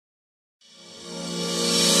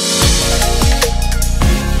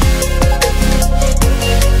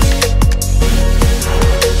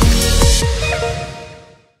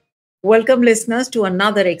Welcome, listeners, to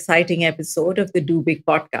another exciting episode of the Do Big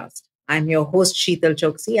podcast. I'm your host, Sheetal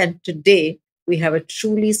Choksi, and today we have a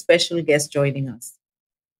truly special guest joining us.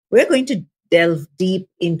 We're going to delve deep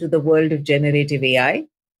into the world of generative AI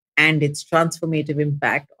and its transformative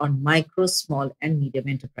impact on micro, small, and medium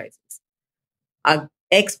enterprises. Our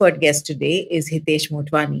expert guest today is Hitesh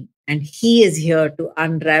Motwani, and he is here to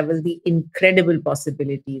unravel the incredible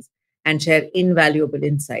possibilities and share invaluable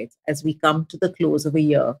insights as we come to the close of a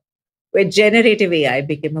year where generative AI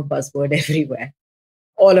became a buzzword everywhere.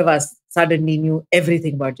 All of us suddenly knew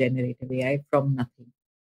everything about generative AI from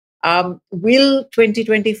nothing. Will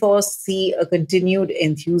 2024 see a continued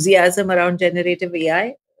enthusiasm around generative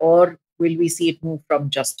AI, or will we see it move from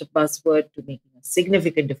just a buzzword to making a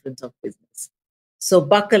significant difference of business? So,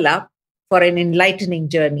 buckle up for an enlightening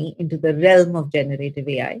journey into the realm of generative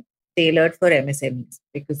AI tailored for MSMEs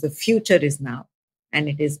because the future is now and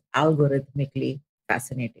it is algorithmically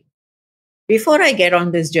fascinating. Before I get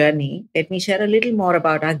on this journey, let me share a little more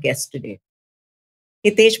about our guest today.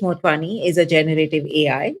 Hitesh Motwani is a generative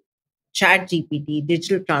AI, chat GPT,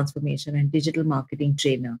 digital transformation, and digital marketing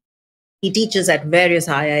trainer. He teaches at various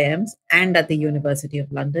IIMs and at the University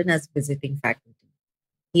of London as visiting faculty.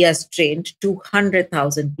 He has trained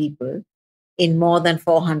 200,000 people in more than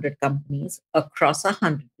 400 companies across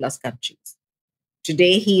 100 plus countries.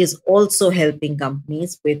 Today, he is also helping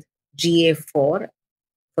companies with GA4.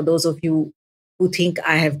 For those of you who think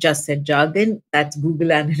I have just said jargon, that's Google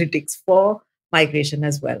Analytics 4 migration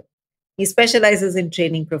as well. He specializes in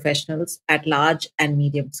training professionals at large and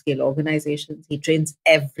medium scale organizations. He trains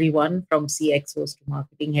everyone from CXOs to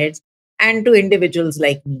marketing heads and to individuals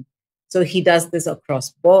like me. So he does this across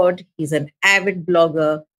board. He's an avid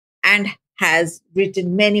blogger and has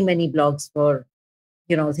written many, many blogs for,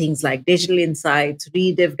 things like Digital Insights,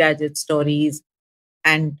 Rediff Gadget Stories,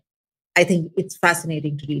 and I think it's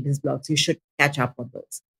fascinating to read his blogs. You should catch up on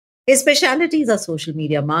those. His specialties are social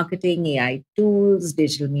media marketing, AI tools,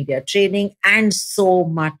 digital media training, and so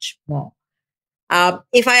much more.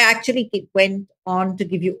 If I actually went on to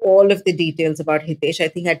give you all of the details about Hitesh, I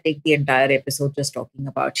think I'd take the entire episode just talking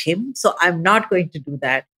about him. So I'm not going to do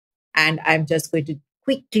that. And I'm just going to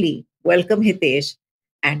quickly welcome Hitesh.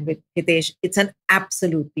 And with Hitesh, it's an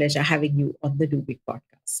absolute pleasure having you on the Do Big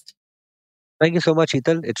podcast. Thank you so much,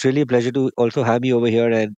 Ethel. It's really a pleasure to also have me over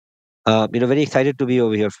here, and very excited to be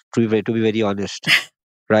over here. To be very honest,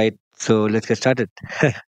 right? So let's get started.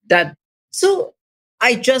 Done. So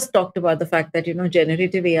I just talked about the fact that,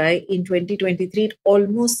 generative AI in 2023, it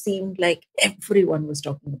almost seemed like everyone was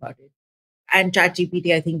talking about it. And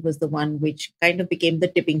ChatGPT, I think, was the one which kind of became the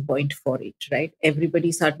tipping point for it, right?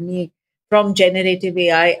 Everybody suddenly, from generative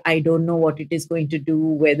AI, I don't know what it is going to do,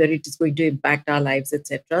 whether it is going to impact our lives,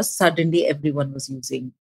 etc. Suddenly, everyone was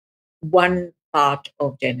using one part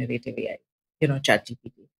of generative AI,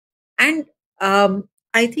 ChatGPT. And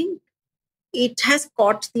I think it has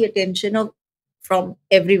caught the attention of from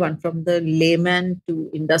everyone, from the layman to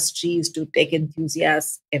industries to tech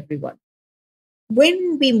enthusiasts, everyone.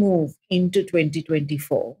 When we move into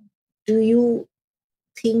 2024, do you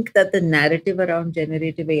think that the narrative around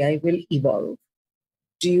generative AI will evolve?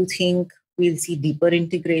 Do you think we'll see deeper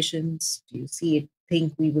integrations? Do you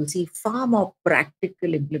think we will see far more practical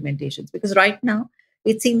implementations? Because right now,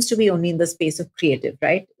 it seems to be only in the space of creative,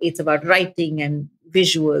 right? It's about writing and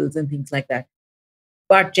visuals and things like that.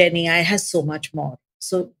 But Gen AI has so much more.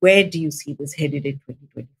 So where do you see this headed in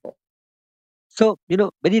 2024? So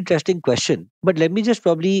very interesting question. But let me just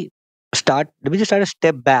probably start. Let me just start a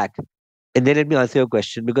step back, and then let me answer your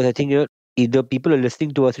question because I think either people are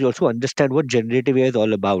listening to us will also understand what generative AI is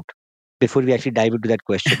all about before we actually dive into that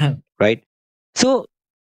question, right? So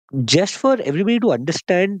just for everybody to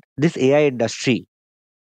understand this AI industry,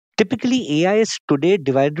 typically AI is today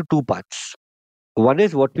divided into two parts. One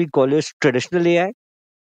is what we call as traditional AI,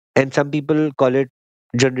 and some people call it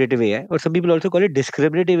generative AI, or some people also call it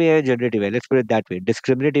discriminative AI and generative AI. Let's put it that way: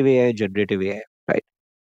 discriminative AI and generative AI, right?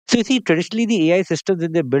 So you see, traditionally the AI systems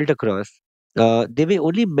that they're built across, they were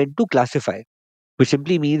only meant to classify, which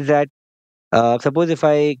simply means that suppose if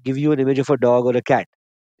I give you an image of a dog or a cat,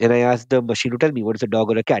 and I ask the machine to tell me what is a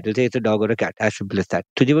dog or a cat, it'll say it's a dog or a cat, as simple as that.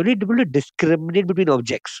 So they were only able to discriminate between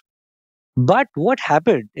objects. But what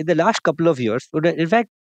happened in the last couple of years, in fact,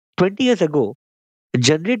 20 years ago,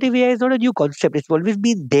 generative AI is not a new concept. It's always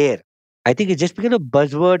been there. I think it's just become a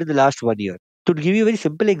buzzword in the last 1 year. To give you a very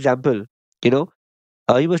simple example, you know,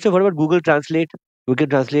 you must have heard about Google Translate. You can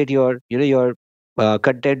translate your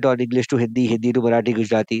content on English to Hindi, Hindi to Marathi,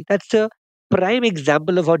 Gujarati. That's a prime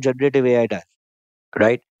example of how generative AI does,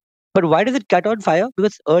 right? But why does it catch on fire?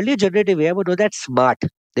 Because earlier generative AI was not that smart.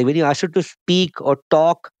 Like when you asked it to speak or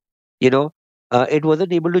talk, You know, it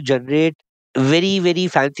wasn't able to generate very, very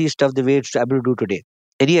fancy stuff the way it's able to do today.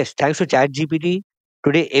 And yes, thanks to ChatGPT,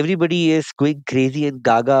 today everybody is going crazy and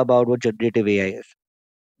gaga about what generative AI is.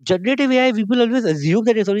 Generative AI, people always assume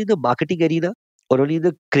that it's only in the marketing arena or only in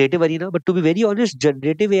the creative arena. But to be very honest,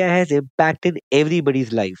 generative AI has impact in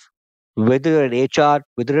everybody's life. Whether you're an HR,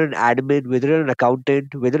 whether you're an admin, whether you're an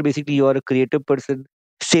accountant, whether basically you are a creative person,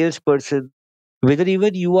 salesperson, whether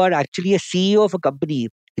even you are actually a CEO of a company,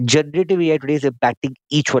 generative AI today is impacting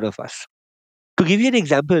each one of us. To give you an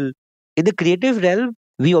example, in the creative realm,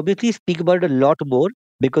 we obviously speak about it a lot more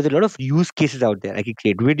because there are a lot of use cases out there. I can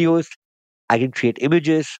create videos, I can create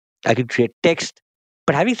images, I can create text.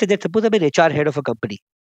 But having said that, suppose I'm an HR head of a company.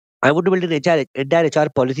 I want to build an entire HR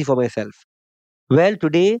policy for myself. Well,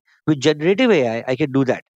 today with generative AI, I can do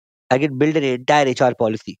that. I can build an entire HR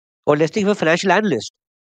policy. Or let's take a financial analyst.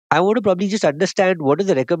 I want to probably just understand what is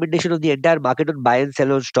the recommendation of the entire market on buy and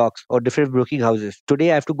sell on stocks or different broking houses.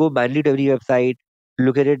 Today, I have to go manually to every website,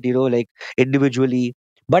 look at it, like individually.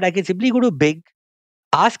 But I can simply go to Bing,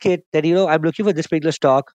 ask it that, I'm looking for this particular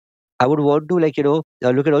stock. I would want to, look at all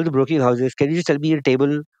the broking houses. Can you just tell me in a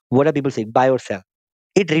table what are people saying, buy or sell?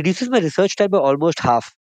 It reduces my research time by almost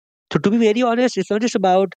half. So, to be very honest, it's not just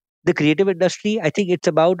about the creative industry. I think it's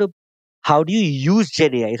about how do you use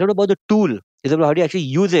Gen AI. It's not about the tool. It's about how do you actually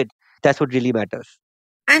use it. That's what really matters.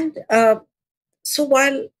 And so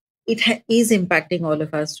while it is impacting all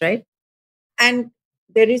of us, right? And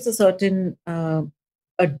there is a certain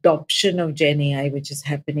adoption of Gen AI which is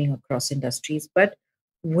happening across industries. But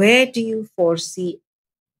where do you foresee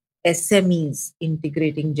SMEs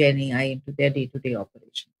integrating Gen AI into their day to day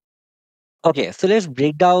operation? Okay, so let's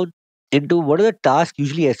break down into what are the tasks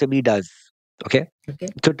usually SME does. Okay, Okay.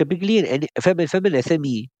 so typically, if I'm an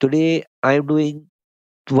SME today, I'm doing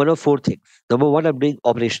one of four things. Number one, I'm doing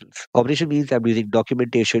operations. Operation means I'm using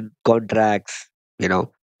documentation, contracts,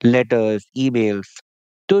 letters, emails.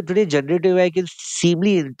 So today, generative AI can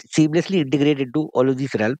seamlessly integrate into all of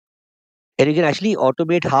these realms, and you can actually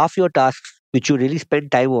automate half your tasks, which you really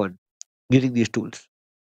spend time on using these tools.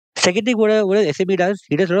 Second thing, what an SME does,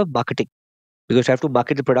 he does a lot of marketing because I have to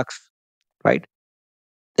market the products, right?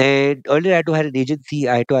 And earlier, I had to hire an agency,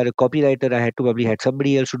 I had to hire a copywriter, I had to probably had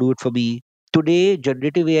somebody else to do it for me. Today,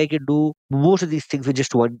 generative AI can do most of these things with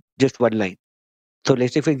just one line. So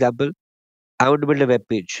let's say, for example, I want to build a web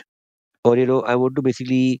page, or I want to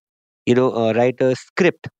basically, write a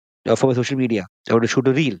script for my social media. I want to shoot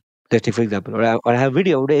a reel. Let's say, for example, or I have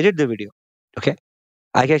video. I want to edit the video. Okay,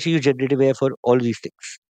 I can actually use generative AI for all these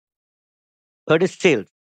things. Third is sales.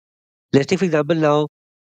 Let's take, for example, now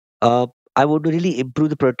uh, I want to really improve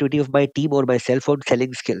the productivity of my team or myself on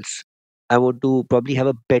selling skills. I want to probably have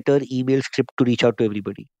a better email script to reach out to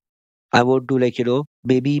everybody. I want to,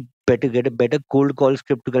 maybe better get a better cold call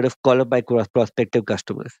script to kind of call up my prospective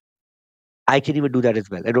customers. I can even do that as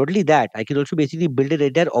well. And not only that, I can also basically build an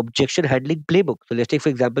entire objection handling playbook. So let's take, for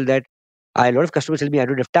example, that a lot of customers tell me I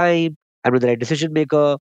don't have time, I'm not the right decision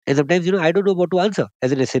maker, and sometimes, I don't know what to answer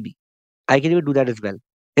as an SME. I can even do that as well.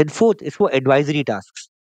 And fourth is for advisory tasks.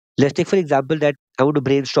 Let's take for example that I want to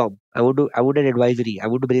brainstorm. I want an advisory. I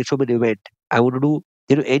want to brainstorm an event. I want to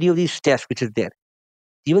do any of these tasks which is there.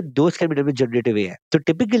 Even those can be done with generative AI. So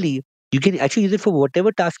typically you can actually use it for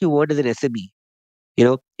whatever task you want as an SME.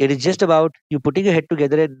 It is just about you putting your head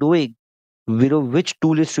together and knowing which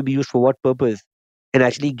tool is to be used for what purpose and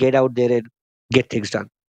actually get out there and get things done.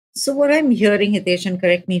 So, what I'm hearing, Hitesh, and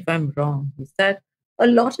correct me if I'm wrong, is that a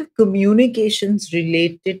lot of communications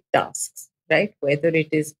related tasks, right? Whether it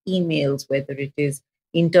is emails, whether it is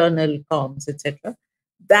internal comms, etc.,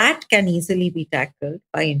 that can easily be tackled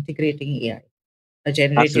by integrating AI, a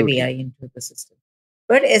generative Absolutely. AI into the system.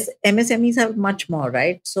 But as MSMEs have much more,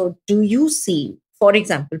 right? So, do you see, for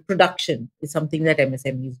example, production is something that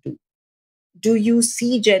MSMEs do you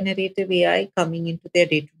see generative AI coming into their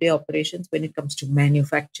day to day operations when it comes to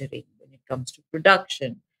manufacturing, when it comes to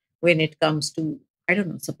production, when it comes to, I don't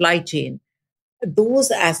know, supply chain?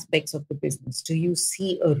 Those aspects of the business, do you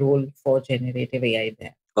see a role for generative AI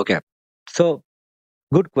there? Okay. So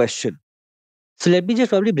good question. So let me just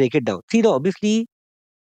probably break it down. See, no, obviously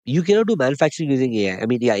you cannot do manufacturing using AI. I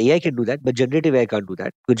mean, yeah, AI can do that, but generative AI can't do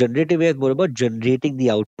that. Because generative AI is more about generating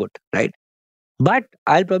the output, right? But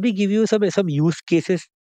I'll probably give you some use cases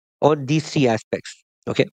on these three aspects.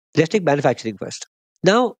 Okay, let's take manufacturing first.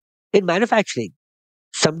 Now, in manufacturing,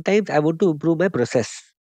 sometimes I want to improve my process.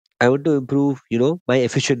 I want to improve, my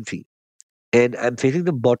efficiency, and I'm facing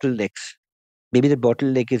the bottlenecks. Maybe the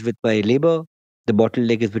bottleneck is with my labor. The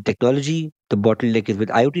bottleneck is with technology. The bottleneck is with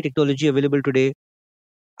IoT technology available today.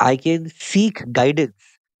 I can seek guidance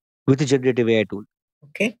with a generative AI tool.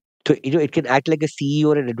 Okay. So, it can act like a CEO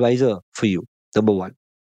or an advisor for you, number one.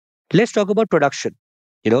 Let's talk about production,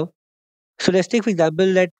 you know. So let's take, for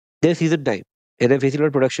example, that there's season time and I'm facing a lot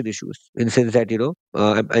of production issues in the sense that,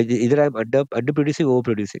 either I'm underproducing or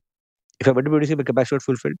overproducing. If I'm underproducing, my capacity not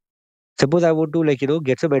fulfilled. Suppose I want to, like,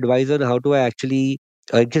 get some advice on how do I actually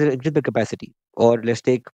increase the capacity. Or let's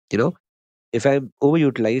take, if I'm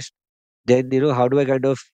overutilized, then, how do I kind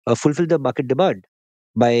of fulfill the market demand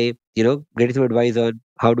by, getting some advice on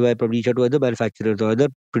how do I probably reach out to other manufacturers or other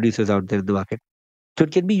producers out there in the market. So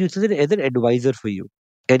it can be used as an advisor for you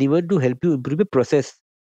and even to help you improve your process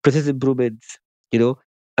improvements, you know,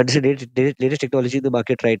 understand latest technology in the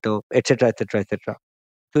market right now, etc., etc., etc.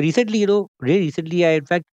 So recently, really recently, I in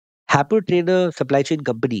fact happened to train a supply chain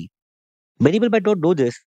company. Many people might not know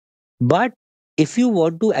this, but if you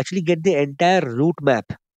want to actually get the entire route map,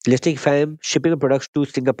 let's take if I'm shipping a products to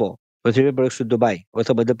Singapore or shipping products to Dubai or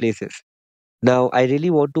some other places. Now, I really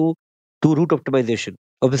want to do route optimization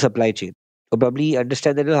of the supply chain, or probably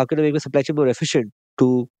understand that how can I make the supply chain more efficient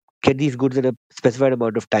to get these goods in a specified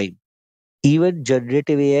amount of time. Even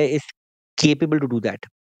generative AI is capable to do that.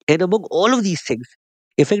 And among all of these things,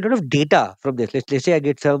 if I get a lot of data from this, let's say I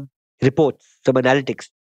get some reports, some analytics,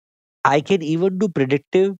 I can even do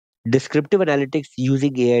predictive, descriptive analytics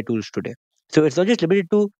using AI tools today. So it's not just limited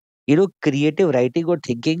to, creative writing or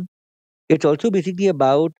thinking. It's also basically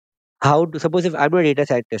about how to suppose if I'm a data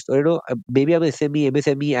scientist or maybe I'm a SME,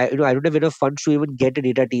 MSME, I don't have enough funds to even get a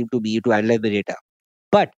data team to me to analyze the data.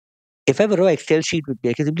 But if I have a raw Excel sheet with me,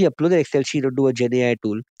 I can simply upload the Excel sheet onto a Gen AI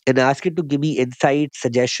tool and ask it to give me insights,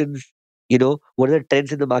 suggestions, what are the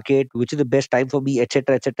trends in the market, which is the best time for me,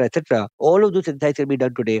 etc., etc., etc. All of those insights can be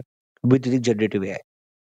done today with using generative AI.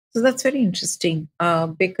 So that's very interesting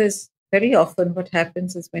because very often what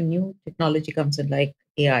happens is when new technology comes in, like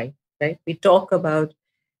AI, right? We talk about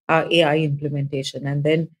AI implementation and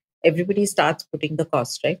then everybody starts putting the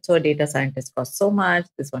cost, right? So a data scientist costs so much,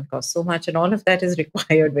 this one costs so much, and all of that is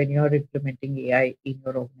required when you're implementing AI in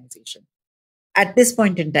your organization. At this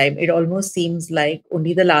point in time, it almost seems like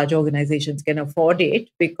only the large organizations can afford it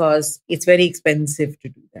because it's very expensive to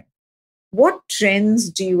do that. What trends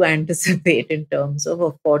do you anticipate in terms of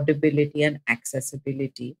affordability and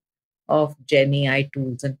accessibility of Gen AI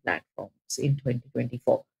tools and platforms in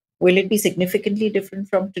 2024? Will it be significantly different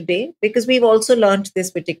from today? Because we've also learned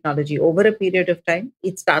this with technology. Over a period of time,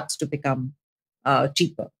 it starts to become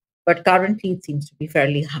cheaper. But currently, it seems to be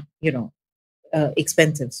fairly,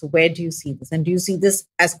 expensive. So, where do you see this? And do you see this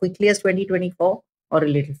as quickly as 2024 or a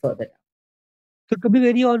little further So to be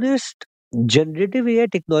very honest, generative AI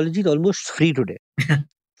technology is almost free today. down?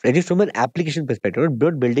 It is from an application perspective,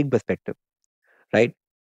 not building perspective, right?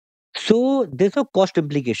 So there's no cost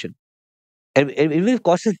implication. And even if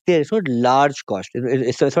cost is there, it's not large cost.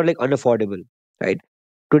 It's not like unaffordable, right?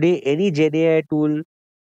 Today, any Gen AI tool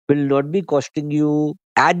will not be costing you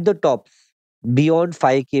at the tops beyond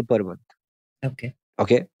 5K per month, Okay.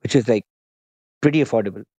 okay? Which is like pretty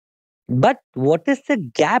affordable. But what is the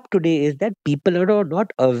gap today is that people are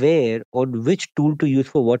not aware on which tool to use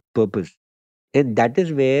for what purpose. And that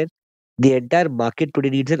is where the entire market today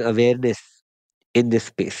needs an awareness in this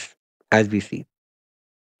space, as we see.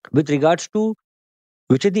 With regards to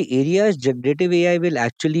which are the areas generative AI will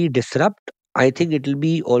actually disrupt, I think it will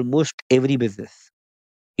be almost every business.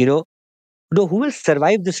 You know, who will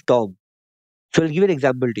survive the storm? So I'll give an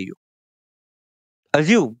example to you.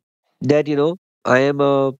 Assume that, I am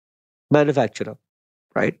a manufacturer,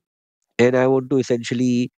 right? And I want to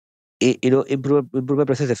essentially, improve my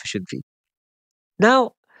process efficiency.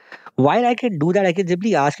 Now, while I can do that, I can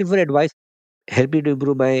simply ask it for advice, help me to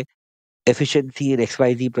improve my efficiency in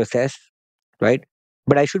XYZ process, right?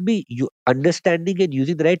 But I should be understanding and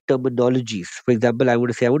using the right terminologies. For example, I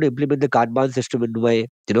want to say I want to implement the Kanban system into my,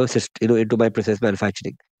 into my process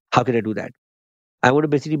manufacturing. How can I do that? I want to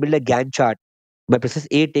basically build a Gantt chart. My process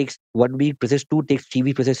A takes 1 week, process two takes 3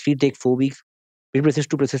 weeks, process three takes 4 weeks. Between process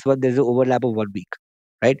two, process one, there's an overlap of 1 week,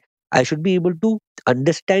 right? I should be able to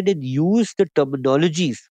understand and use the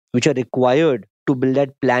terminologies which are required to build that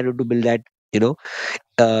plan or to build that, you know,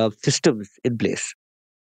 systems in place.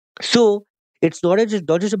 So it's not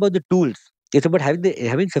just about the tools. It's about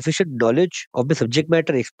having sufficient knowledge of the subject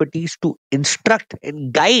matter expertise to instruct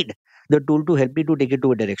and guide the tool to help me to take it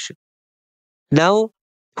to a direction. Now,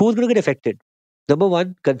 who's going to get affected? Number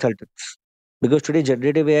one, consultants. Because today,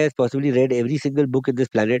 generative AI has possibly read every single book in this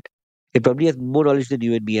planet. It probably has more knowledge than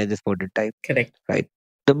you and me at this point in time, Correct. right?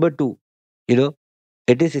 Number two, you know,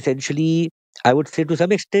 it is essentially, I would say to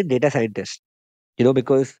some extent, data scientists,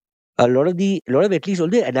 because a lot of at least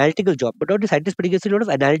only analytical job, but not the scientist, but you can see a lot of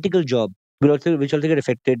analytical job which also get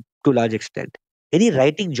affected to a large extent. any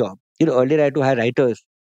writing job. Earlier I had to hire writers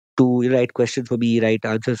to write questions for me, write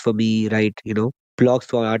answers for me, write, blogs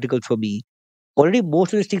for articles for me. Already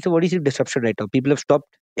most of these things have already seen disruption right now. People have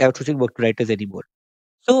stopped outsourcing work to writers anymore.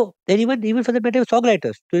 So then even for the matter of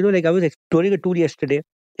songwriters. So, like I was exploring a tool yesterday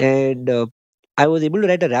and I was able to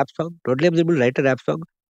write a rap song. Not only I was able to write a rap song,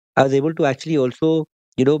 I was able to actually also,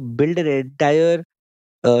 build an entire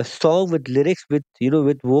song with lyrics with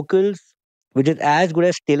vocals, which is as good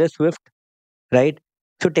as Taylor Swift, right?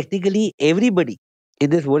 So technically everybody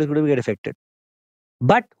in this world is going to get affected.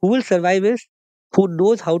 But who will survive is who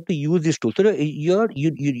knows how to use this tool. So you're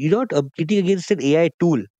not competing against an AI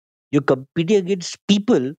tool. You're competing against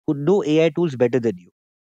people who know AI tools better than you.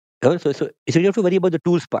 So you have to worry about the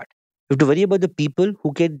tools part. You have to worry about the people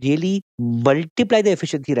who can really multiply the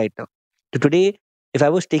efficiency right now. So today, if I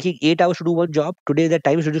was taking 8 hours to do one job, today that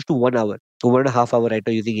time is reduced to 1 hour or 1.5 hour right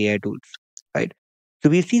now using AI tools. Right. So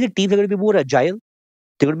we see the teams are going to be more agile,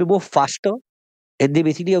 they're going to be more faster, and they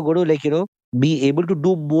basically are going to be able to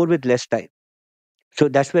do more with less time. So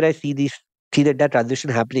that's where I see that transition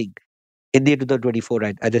happening in the year 2024,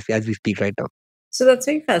 right, as we speak right now. So that's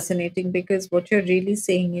very fascinating because what you're really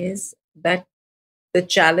saying is that the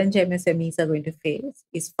challenge MSMEs are going to face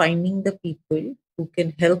is finding the people who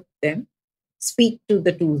can help them speak to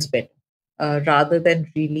the tools better rather than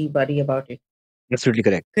really worry about it. Absolutely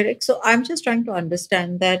correct. Correct. So I'm just trying to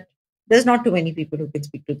understand that there's not too many people who can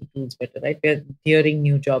speak to the tools better, right? We're hearing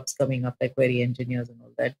new jobs coming up like query engineers and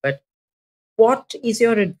all that. But what is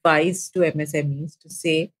your advice to MSMEs to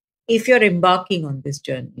say if you're embarking on this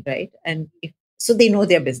journey, right? And if so, they know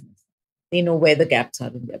their business, they know where the gaps are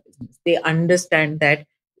in their business, they understand that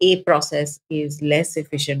A process is less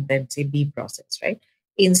efficient than say B process, right?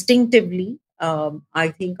 Instinctively,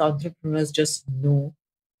 I think entrepreneurs just know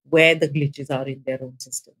where the glitches are in their own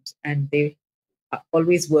systems, and they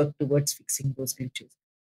always work towards fixing those glitches.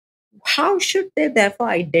 How should they therefore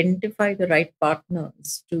identify the right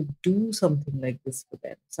partners to do something like this for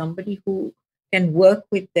them? Somebody who can work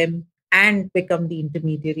with them and become the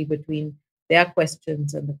intermediary between their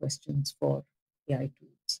questions and the questions for AI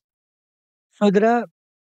tools. So there are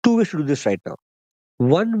two ways to do this right now.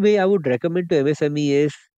 One way I would recommend to MSME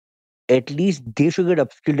is at least they should get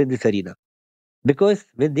upskilled in this arena. Because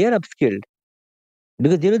when they are upskilled,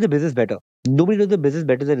 because they know the business better. Nobody knows the business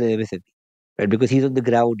better than an MSME. Right? Because he's on the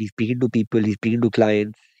ground, he's speaking to people, he's speaking to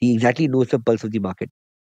clients, he exactly knows the pulse of the market.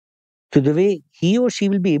 So the way he or she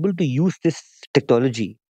will be able to use this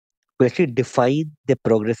technology to actually define their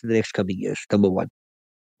progress in the next coming years, number one.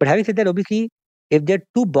 But having said that, obviously, if they're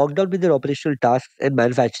too bogged down with their operational tasks and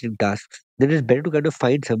manufacturing tasks, then it's better to kind of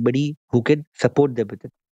find somebody who can support them with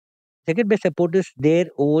it. Second best support is their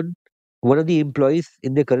own, one of the employees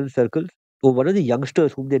in their current circles, or one of the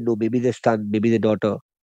youngsters whom they know, maybe their son, maybe their daughter,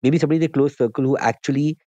 maybe somebody in their close circle who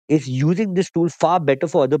actually is using this tool far better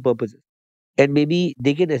for other purposes. And maybe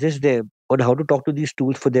they can assist them on how to talk to these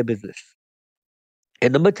tools for their business.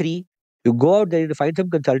 And number three, you go out there and find some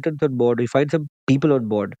consultants on board, you find some people on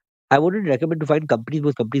board. I wouldn't recommend to find companies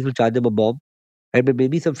because companies will charge them a bomb. And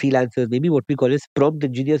maybe some freelancers, maybe what we call as prompt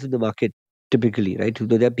engineers in the market, typically, right? So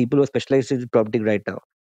there are people who are specialized in prompting right now.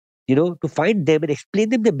 To find them and explain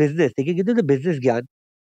them the business. They can give them the business gyan,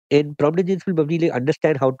 and prompt engineers will probably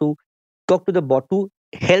understand how to talk to the bot to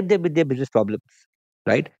help them with their business problems,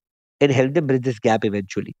 right? And help them bridge this gap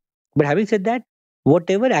eventually. But having said that,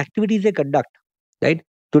 whatever activities they conduct, right?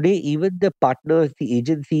 Today, even the partners, the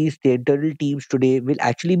agencies, the internal teams today will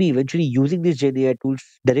actually be eventually using these Gen AI tools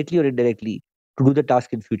directly or indirectly to do the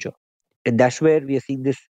task in future. And that's where we are seeing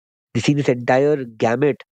this entire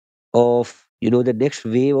gamut of, the next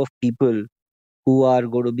wave of people who are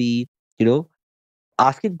going to be, you know,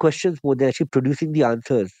 asking questions more than actually producing the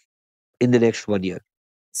answers in the next 1 year.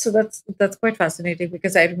 So that's quite fascinating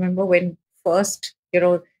because I remember when first,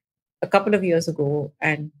 a couple of years ago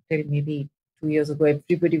and till maybe 2 years ago,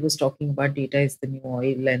 everybody was talking about data is the new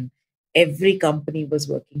oil, and every company was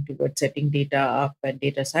working towards setting data up, and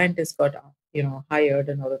data scientists got hired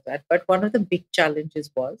and all of that. But one of the big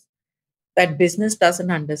challenges was that business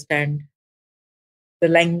doesn't understand the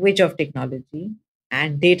language of technology,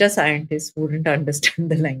 and data scientists wouldn't understand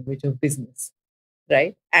the language of business,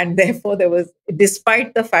 right? And therefore, there was,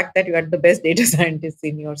 despite the fact that you had the best data scientists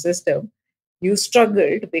in your system, you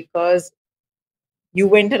struggled because you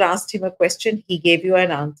went and asked him a question, he gave you an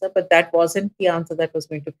answer, but that wasn't the answer that was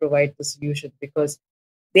going to provide the solution because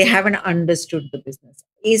they haven't understood the business.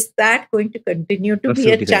 Is that going to continue to be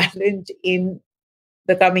a Absolutely correct. challenge in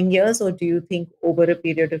the coming years, or do you think over a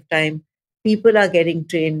period of time, people are getting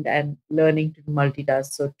trained and learning to multitask?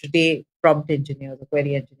 So today, prompt engineers or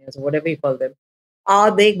query engineers or whatever you call them,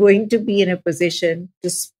 Are they going to be in a position to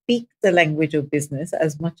speak the language of business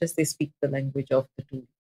as much as they speak the language of the tool?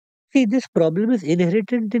 See, this problem is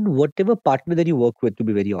inherent in whatever partner that you work with, to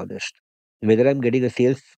be very honest. Whether I'm getting a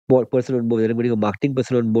person on board, whether I'm getting a marketing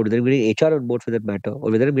person on board, whether I'm getting HR on board for that matter, or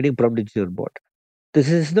whether I'm getting prompt engineer on board. This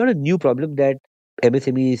is not a new problem that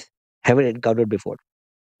MSMEs haven't encountered before.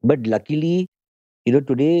 But luckily,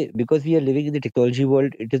 today, because we are living in the technology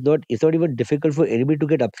world, it's not even difficult for anybody to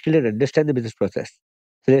get upskilled and understand the business process.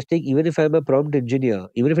 So let's take, even if I'm a prompt engineer,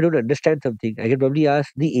 even if I don't understand something, I can probably ask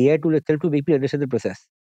the AI tool itself to make me understand the process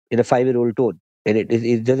in a 5-year-old tone. And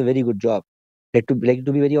it does a very good job. Like to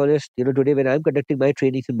be very honest, today when I'm conducting my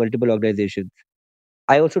trainings in multiple organizations,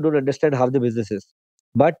 I also don't understand how the business is.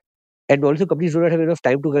 But and also companies do not have enough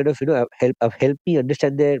time to kind of help me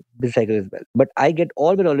understand their business cycle as well. But I get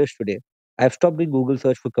all my knowledge today. I've stopped doing Google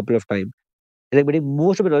search for a couple of times, and I'm getting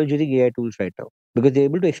most of my knowledge using AI tools right now because they're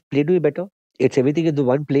able to explain to me better. It's everything in the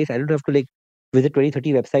one place. I don't have to like visit 20,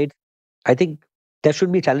 30 websites. I think that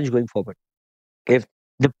should be a challenge going forward. If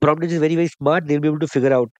the prompt is very, very smart, they'll be able to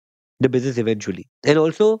figure out the business eventually. And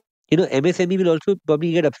also, MSME will also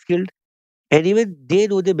probably get upskilled, and even they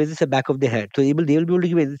know the business at back of their hand. So they will be able to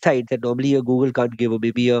give insights that normally a Google can't give or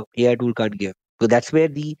maybe a AI tool can't give. So that's where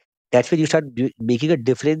you start making a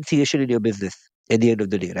differentiation in your business at the end of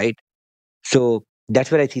the day, right? So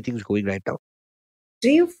that's where I see things going right now. Do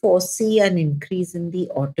you foresee an increase in the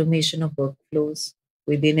automation of workflows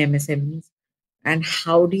within MSMEs? And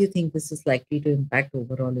how do you think this is likely to impact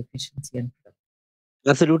overall efficiency and productivity?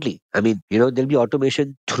 Absolutely. I mean, there'll be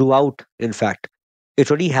automation throughout, in fact. It's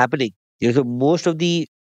already happening. So most of the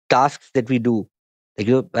tasks that we do,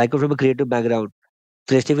 I come from a creative background.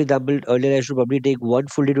 So let's say, for example, earlier I should probably take one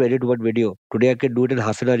full day to edit one video. Today I can do it in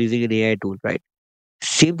half an hour using an AI tool, right?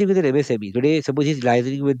 Same thing with an MSME. Today, suppose he's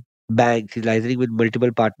licensing with banks, he's licensing with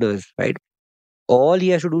multiple partners, right? All he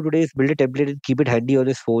has to do today is build a template and keep it handy on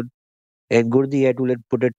his phone and go to the AI tool and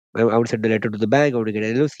put it. I would send a letter to the bank. I want to get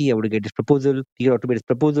an LOC. I want to get this proposal. He can automate his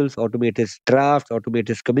proposals, automate his drafts, automate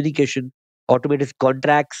his communication, automate his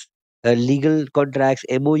contracts, legal contracts,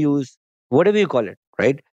 MOUs, whatever you call it,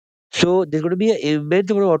 right? So there's going to be an immense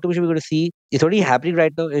amount of automation we're going to see. It's already happening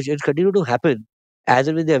right now. It's continue to happen as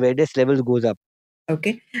and when the awareness levels goes up.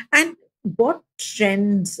 Okay. And what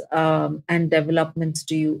trends and developments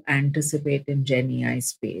do you anticipate in Gen AI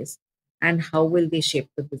space? And how will they shape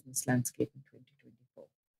the business landscape in 2024?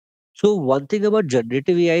 So one thing about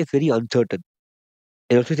generative AI is very uncertain.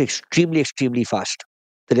 And also it's extremely, extremely fast.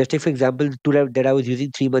 So let's take, for example, the tool that I was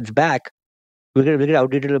using 3 months back, we're gonna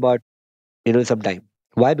outdated in about, some time.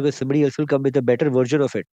 Why? Because somebody else will come with a better version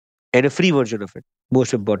of it and a free version of it,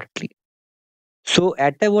 most importantly. So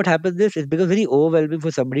at time what happens is it becomes very overwhelming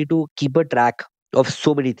for somebody to keep a track of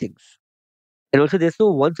so many things. And also there's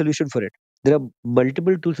no one solution for it. There are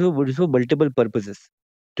multiple tools for multiple purposes.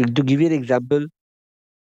 To give you an example,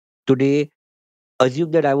 today,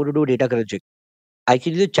 assume that I want to do data crunching. I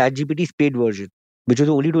can use a ChatGPT's paid version, which was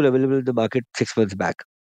the only tool available in the market 6 months back.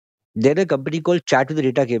 Then a company called Chat with the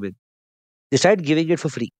Data came in. They started giving it for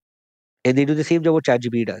free. And they do the same job what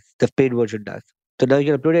ChatGPT does, the paid version does. So now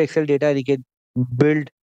you can upload your Excel data and you can build,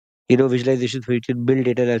 visualizations for you, you can build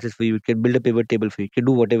data analysis for you, you can build a pivot table for you, you can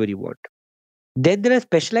do whatever you want. Then there are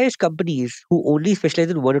specialized companies who only specialize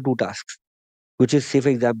in one or two tasks, which is, say, for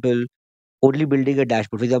example, only building a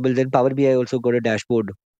dashboard. For example, then Power BI also got a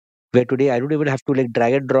dashboard where today I don't even have to like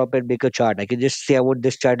drag and drop and make a chart. I can just say I want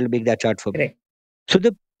this chart, it'll make that chart for me. Correct. So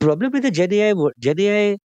the problem with the Gen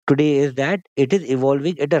AI today is that it is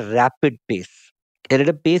evolving at a rapid pace and at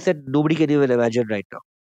a pace that nobody can even imagine right now.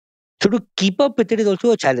 So to keep up with it is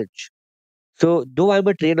also a challenge. So though I'm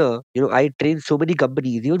a trainer, I train so many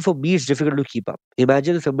companies. Even for me, it's difficult to keep up.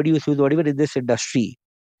 Imagine somebody who's not even in this industry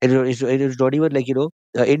and is not even like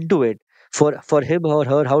into it. For him or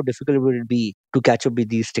her, how difficult would it be to catch up with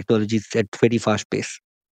these technologies at very fast pace?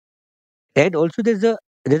 And also there's a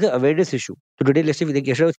awareness issue. So today, let's say like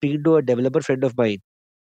yesterday I was speaking to a developer friend of mine,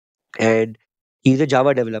 and he's a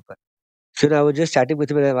Java developer. So now I was just chatting with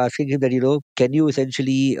him and I'm asking him that, can you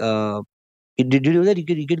essentially did you know that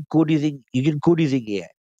you can code using AI?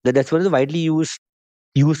 That's one of the widely used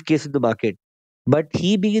use case in the market. But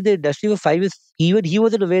he being in the industry for 5 years, even he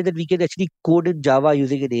wasn't aware that we can actually code in Java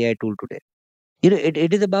using an AI tool today.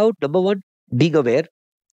 It is about number one, being aware,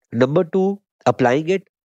 number two, applying it,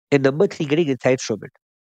 and number three, getting insights from it.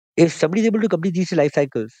 If somebody is able to complete these life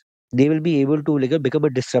cycles, they will be able to like become a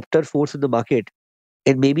disruptor force in the market,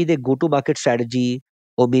 and maybe their go to market strategy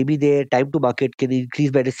or maybe their time to market can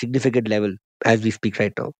increase by a significant level as we speak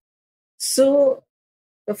right now. So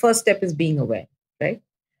the first step is being aware, right?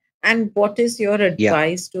 And what is your Yeah.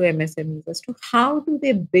 advice to MSMEs as to how do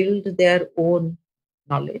they build their own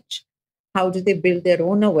knowledge? How do they build their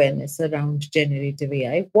own awareness around generative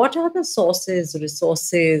AI? What are the sources,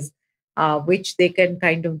 resources which they can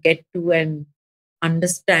kind of get to and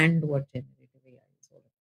understand what generative AI is all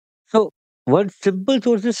So one simple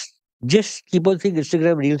source is just keep on seeing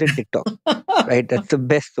Instagram Reels and TikTok, about? right? That's the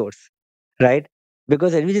best source, right?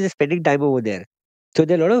 Because anyways, they're spending time over there. So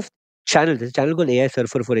there are a lot of channels. There's a channel called AI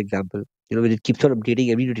Surfer, for example. Where it keeps on updating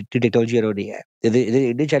every new technology around AI. There's an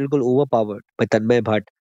Indian channel called Overpowered by Tanmay Bhatt,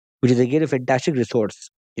 which is again a fantastic resource.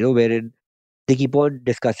 Wherein they keep on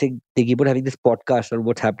discussing, they keep on having this podcast on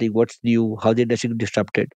what's happening, what's new, how the industry is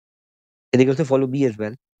disrupted, and they can also follow me as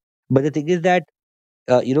well. But the thing is that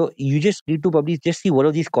you just need to probably just see one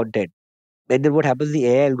of these content. And then what happens, the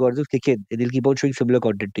AI algorithms kick in and they'll keep on showing similar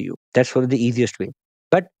content to you. That's one of the easiest way.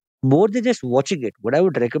 But more than just watching it, what I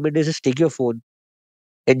would recommend is just take your phone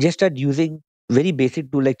and just start using very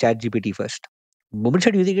basic tool like ChatGPT first. Moment you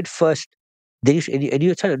start using it first, then and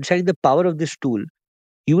you start understanding the power of this tool,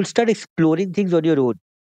 you will start exploring things on your own.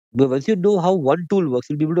 But once you know how one tool works,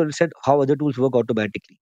 you'll be able to understand how other tools work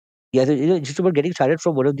automatically. Yeah, so it's just about getting started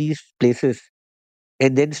from one of these places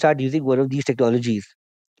and then start using one of these technologies,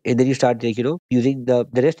 and then you start using the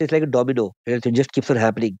rest is like a domino, and it just keeps on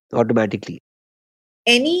happening automatically.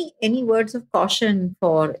 Any words of caution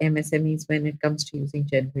for MSMEs when it comes to using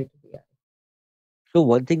generative AI? So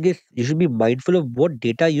one thing is you should be mindful of what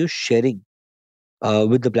data you're sharing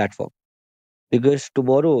with the platform, because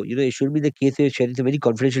tomorrow it should be the case you're sharing some very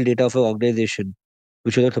confidential data of an organization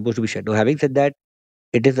which is not supposed to be shared. Now, having said that,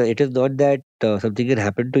 it is not that something can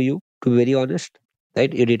happen to you, to be very honest,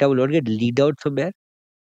 right? Your data will not get leaked out somewhere,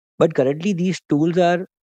 but currently these tools are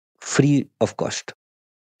free of cost.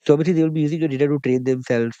 So obviously they will be using your data to train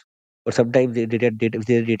themselves, or sometimes if their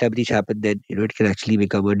data breach happen, then it can actually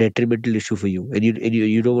become a detrimental issue for you, and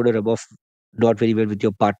you don't want to rub off not very well with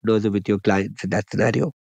your partners or with your clients in that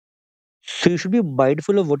scenario. So you should be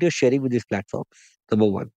mindful of what you're sharing with these platforms. Number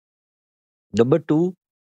one. Number two,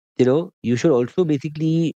 you should also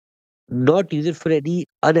basically not use it for any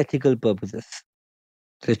unethical purposes.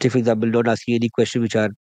 So let's take, for example, not asking any questions which are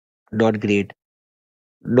not great,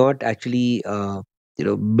 not actually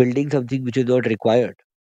building something which is not required,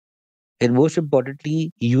 and most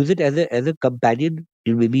importantly use it as a companion,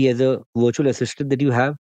 maybe as a virtual assistant that you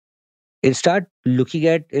have, and start looking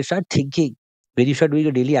at and start thinking. When you start doing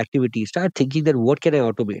a daily activity, start thinking that what can I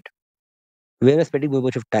automate, where am I spending more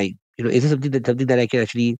much of time, is this something that I can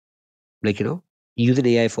actually use an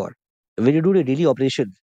AI for. When you do the daily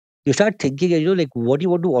operations, you start thinking, and like what you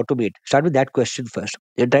want to automate, start with that question first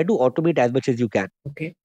and try to automate as much as you can,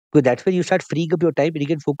 Okay. because that's when you start freeing up your time, and you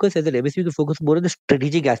can focus as an MSP, you can focus more on the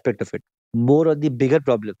strategic aspect of it, more on the bigger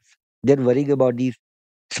problems than worrying about these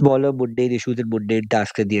smaller mundane issues and mundane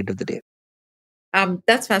tasks at the end of the day.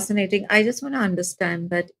 That's fascinating. I just want to understand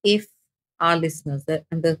that if our listeners,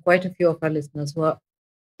 and there are quite a few of our listeners who are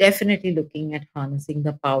definitely looking at harnessing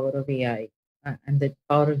the power of AI and the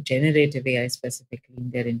power of generative AI specifically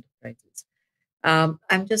in their enterprises.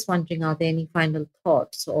 I'm just wondering, are there any final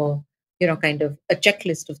thoughts or, kind of a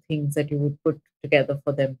checklist of things that you would put together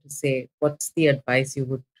for them to say, what's the advice you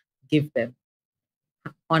would give them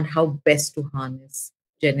on how best to harness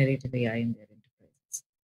generative AI in their enterprises?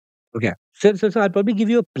 Okay. So I'll probably give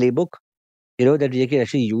you a playbook, that you can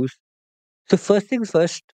actually use. So first things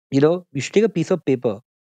first, you should take a piece of paper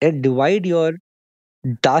and divide your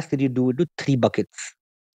task that you do into three buckets.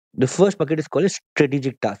 The first bucket is called a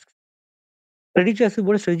strategic task. Strategic task is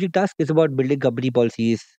what a strategic task is about: building company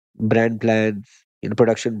policies, brand plans,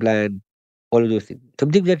 production plan, all of those things.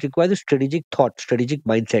 Something that requires a strategic thought, strategic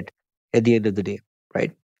mindset at the end of the day,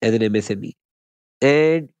 right? As an MSME.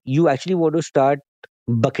 And you actually want to start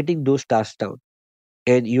bucketing those tasks down.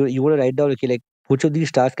 And you want to write down, okay, like which of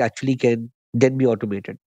these tasks actually can then be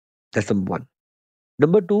automated. That's number one.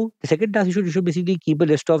 Number two, the second task you should basically keep a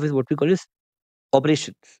list of is what we call is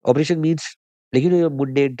operations. Operation means like your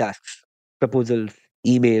mundane tasks, proposals,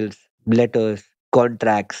 emails, letters,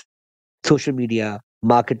 contracts, social media,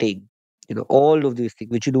 marketing, all of these things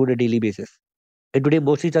which you do on a daily basis. And today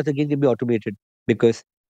mostly tasks again can be automated, because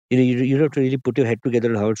you don't have to really put your head together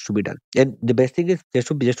on how it's to be done. And the best thing is just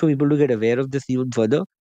for people to get aware of this even further.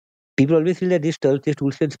 People always feel that these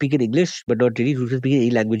tools can speak in English, but not really. Tools can speak in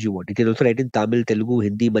any language you want. You can also write in Tamil, Telugu,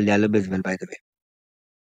 Hindi, Malayalam as well, by the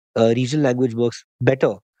way. Regional language works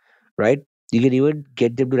better, right? You can even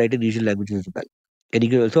get them to write in regional languages as well. And you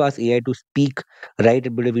can also ask AI to speak, write,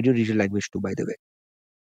 and build a video in regional language too, by the way.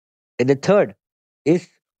 And the third is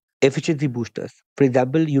efficiency boosters. For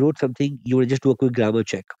example, you wrote something, you want to just do a quick grammar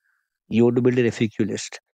check. You want to build an FAQ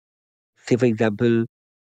list. say for example,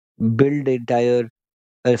 build the entire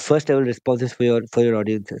first level responses for your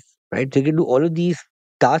audiences, right? So you can do all of these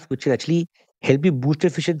tasks which can actually help you boost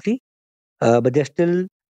efficiency, but they're still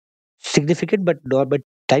significant but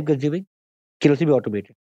time consuming, can also be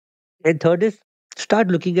automated. And third is start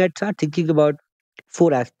thinking about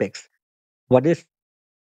four aspects. One is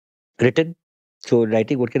written, so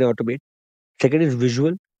writing, what can I automate? Second is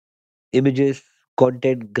visual, images,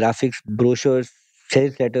 content, graphics, brochures,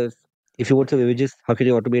 sales letters. If you want some images, how can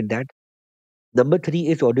you automate that? Number three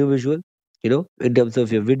is audiovisual, in terms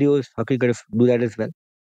of your videos, how can you kind of do that as well?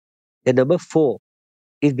 And number four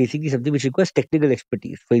is basically something which requires technical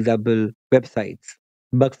expertise. For example, websites,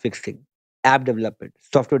 bug fixing, app development,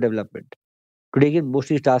 software development. Today, again, most of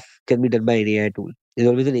these tasks can be done by an AI tool. There's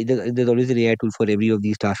always an AI tool for every of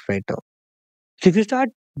these tasks right now. So if you start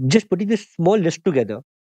just putting this small list together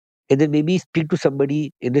and then maybe speak to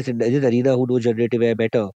somebody in this arena who knows generative AI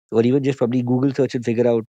better, or even just probably Google search and figure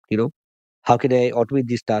out, how can I automate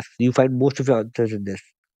these tasks? You find most of your answers in this,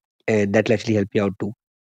 and that will actually help you out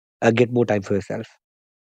to get more time for yourself.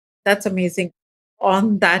 That's amazing.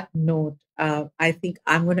 On that note, I think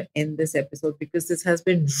I'm going to end this episode because this has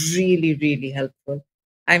been really, really helpful.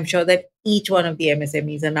 I'm sure that each one of the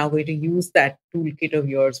MSMEs are now going to use that toolkit of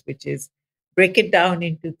yours, which is break it down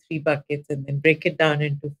into three buckets and then break it down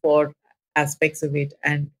into four aspects of it.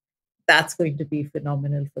 And that's going to be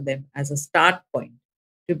phenomenal for them as a start point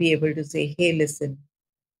to be able to say, hey, listen,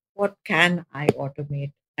 what can I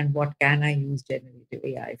automate and what can I use generative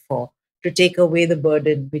AI for to take away the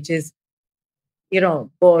burden, which is,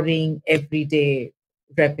 boring, everyday,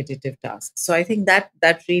 repetitive tasks. So I think that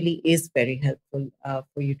really is very helpful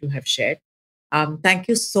for you to have shared. Thank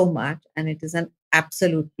you so much. And it is an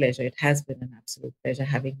absolute pleasure. It has been an absolute pleasure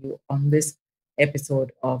having you on this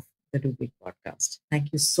episode of the Do Big podcast.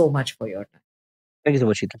 Thank you so much for your time. Thank you so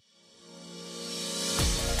much, Sheetal.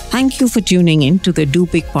 Thank you for tuning in to the Do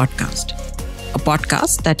Big podcast, a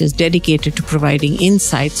podcast that is dedicated to providing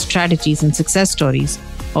insights, strategies, and success stories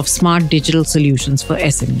of smart digital solutions for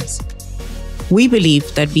SMEs. We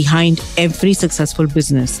believe that behind every successful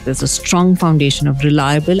business, there's a strong foundation of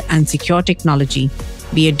reliable and secure technology,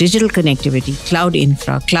 be it digital connectivity, cloud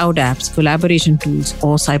infra, cloud apps, collaboration tools,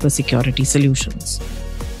 or cybersecurity solutions.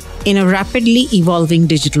 In a rapidly evolving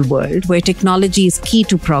digital world where technology is key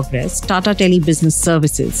to progress, Tata Tele Business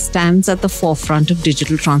Services stands at the forefront of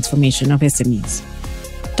digital transformation of SMEs.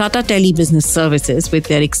 Tata Tele Business Services, with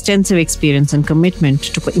their extensive experience and commitment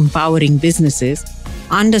to empowering businesses,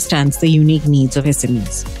 understands the unique needs of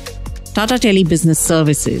SMEs. Tata Tele Business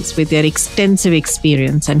Services, with their extensive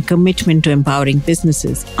experience and commitment to empowering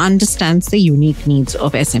businesses, understands the unique needs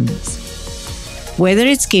of SMEs. Whether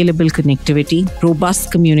it's scalable connectivity,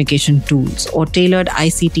 robust communication tools, or tailored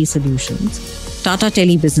ICT solutions, Tata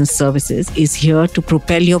Tele Business Services is here to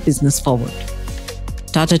propel your business forward.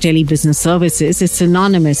 Tata Tele Business Services is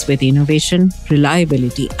synonymous with innovation,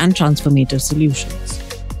 reliability, and transformative solutions.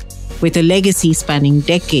 With a legacy spanning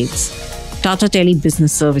decades, Tata Tele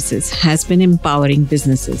Business Services has been empowering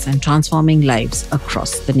businesses and transforming lives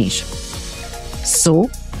across the nation. So,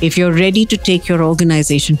 if you're ready to take your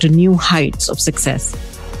organization to new heights of success,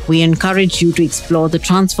 we encourage you to explore the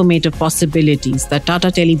transformative possibilities that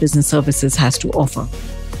Tata Tele Business Services has to offer.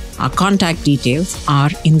 Our contact details are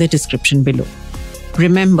in the description below.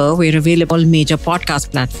 Remember, we're available on all major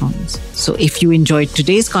podcast platforms. So if you enjoyed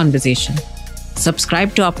today's conversation,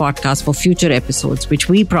 subscribe to our podcast for future episodes, which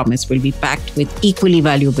we promise will be packed with equally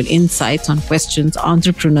valuable insights on questions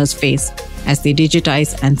entrepreneurs face as they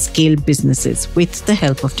digitize and scale businesses with the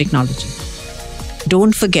help of technology.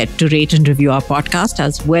 Don't forget to rate and review our podcast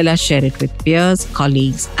as well as share it with peers,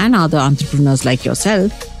 colleagues, and other entrepreneurs like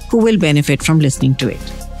yourself who will benefit from listening to it.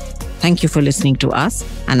 Thank you for listening to us,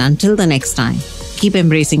 and until the next time, keep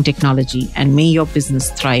embracing technology and may your business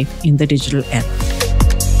thrive in the digital era.